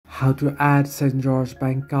How to add St. George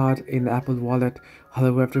Bank card in Apple Wallet.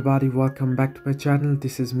 Hello everybody, welcome back to my channel.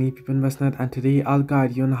 This is me Pipin Vasnath, and today I'll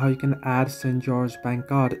guide you on how you can add St. George Bank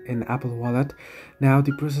card in Apple Wallet. Now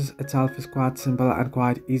the process itself is quite simple and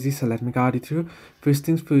quite easy, so let me guide you through. First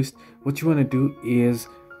things first, what you want to do is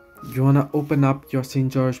you want to open up your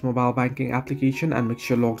St. George mobile banking application and make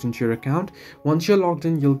sure you're logged into your account. Once you're logged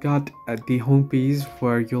in, you'll get the home page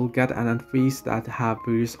where you'll get an interface that have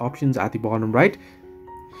various options at the bottom right.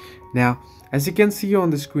 Now, as you can see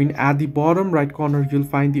on the screen, at the bottom right corner, you'll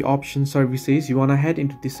find the option services. You want to head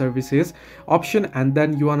into the services option, and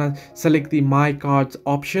then you want to select the my cards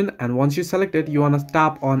option. And once you select it, you want to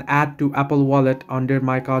tap on add to Apple Wallet under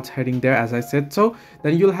my cards heading there, as I said. So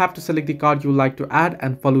then you'll have to select the card you like to add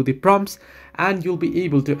and follow the prompts, and you'll be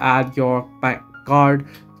able to add your bank card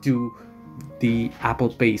to the Apple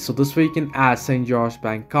Pay. So this way you can add St. George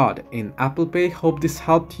Bank card in Apple Pay. Hope this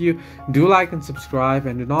helped you. Do like and subscribe,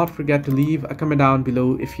 and do not forget to leave a comment down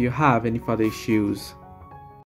below if you have any further issues.